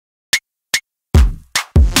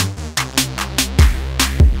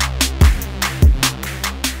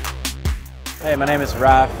Hey, my name is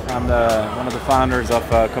Raf. I'm one of the founders of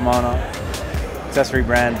Komono, accessory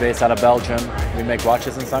brand based out of Belgium. We make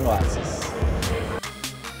watches and sunglasses.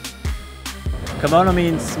 Komono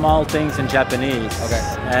means small things in Japanese.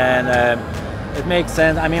 Okay. And it makes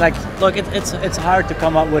sense. I mean, like, look, it's hard to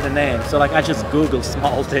come up with a name. So, like, I just Googled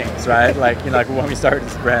small things, right? Like, you know, like when we started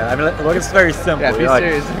this brand. I mean, look, it's very simple. Yeah, be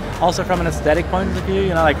serious. Like, also from an aesthetic point of view,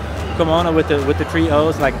 you know, like Komono with the 3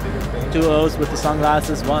 O's, like 2 O's with the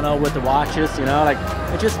sunglasses, 1 O with the watches, you know, like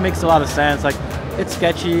it just makes a lot of sense. Like it's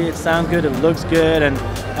sketchy, it sounds good, it looks good, and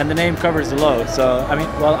the name covers the load. So I mean,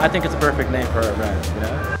 well, I think it's a perfect name for a brand, you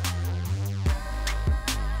know.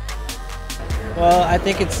 Well, I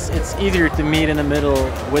think it's easier to meet in the middle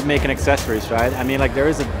with making accessories, right? I mean, like there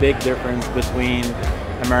is a big difference between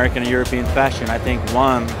American and European fashion. I think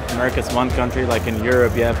America's one country, like in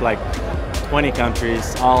Europe you have like 20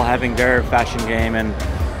 countries all having their fashion game, and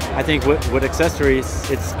I think with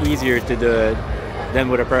accessories, it's easier to do it than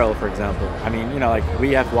with apparel, for example. I mean, you know, like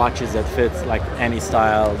we have watches that fit like any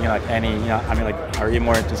style, you know, like any, you know, I mean, like, are you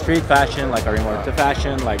more into street fashion? Like, are you more into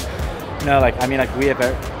fashion? Like, you know, like, I mean, like we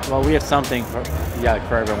have something for, yeah,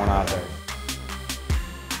 for everyone out there.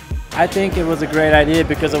 I think it was a great idea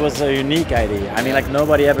because it was a unique idea. I mean, like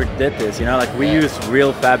nobody ever did this, you know, like we use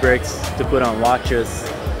real fabrics to put on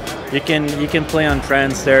watches. You can play on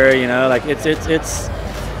trends there, you know, like it's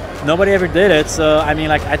nobody ever did it, so I mean,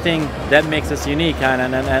 like I think that makes us unique,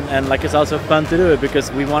 and like it's also fun to do it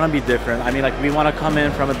because we want to be different. I mean, like we want to come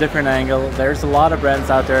in from a different angle. There's a lot of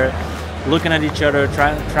brands out there looking at each other,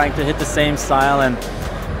 trying to hit the same style, and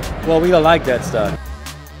well, we all like that stuff.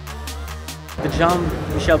 The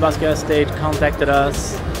Jean-Michel Basquiat estate contacted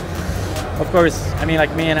us. Of course, I mean,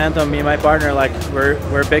 like me and Anton, me and my partner, like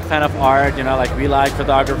we're a big fan of art, you know, like we like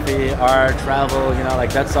photography, art, travel, you know,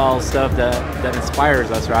 like that's all stuff that inspires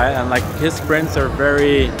us, right? And like his prints are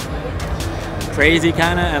very crazy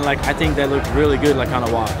kind of, and like I think they look really good like on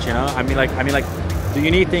a watch, you know? I mean like the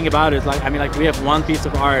unique thing about it is like, I mean, like we have one piece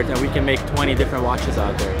of art and we can make 20 different watches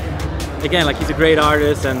out there. Again, like he's a great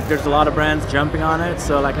artist and there's a lot of brands jumping on it,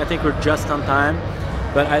 so like I think we're just on time.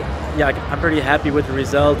 But I'm pretty happy with the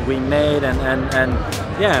result we made, and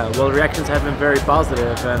yeah, well, reactions have been very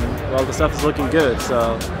positive, and well, the stuff is looking good,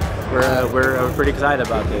 so we're pretty excited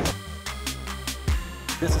about this.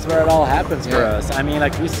 This is where it all happens for us. I mean,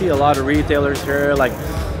 like we see a lot of retailers here, like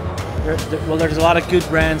there's a lot of good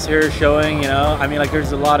brands here showing, you know. I mean, like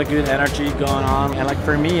there's a lot of good energy going on, and like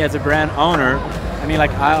for me as a brand owner, I mean,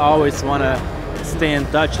 like I always want to stay in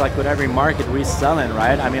touch like with every market we sell in,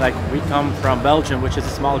 right? I mean, like we come from Belgium, which is a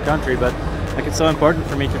small country, but like it's so important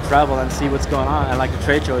for me to travel and see what's going on, and like the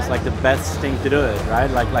trade show is like the best thing to do it, right?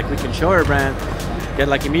 Like we can show our brand, get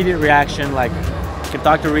like immediate reaction, like we can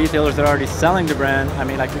talk to retailers that are already selling the brand. I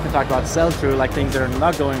mean, like we can talk about sell-through, like things that are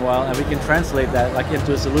not going well, and we can translate that like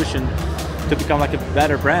into a solution to become like a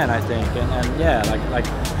better brand, I think. And yeah, like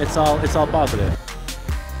it's all positive.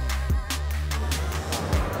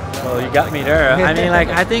 Well, you got me there. I mean, like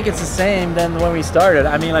I think it's the same than when we started.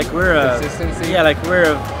 I mean, like we're a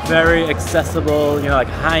very accessible, you know, like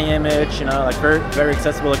high image, you know, like very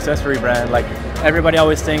accessible accessory brand. Like everybody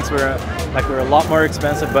always thinks we're a lot more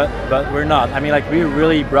expensive, but we're not. I mean, like we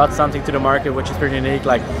really brought something to the market which is pretty unique,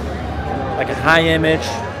 like a high image,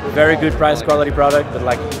 very good price quality product, but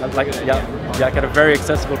like at a very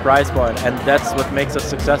accessible price point, and that's what makes us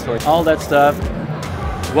successful. All that stuff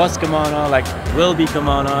was Komono, like will be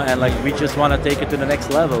Komono, and like we just want to take it to the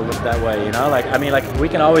next level with that way, you know. Like I mean, like we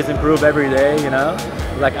can always improve every day, you know.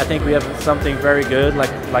 Like I think we have something very good,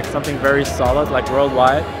 like something very solid, like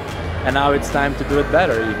worldwide, and now it's time to do it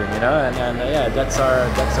better, even, you know. And yeah, that's our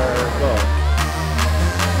goal.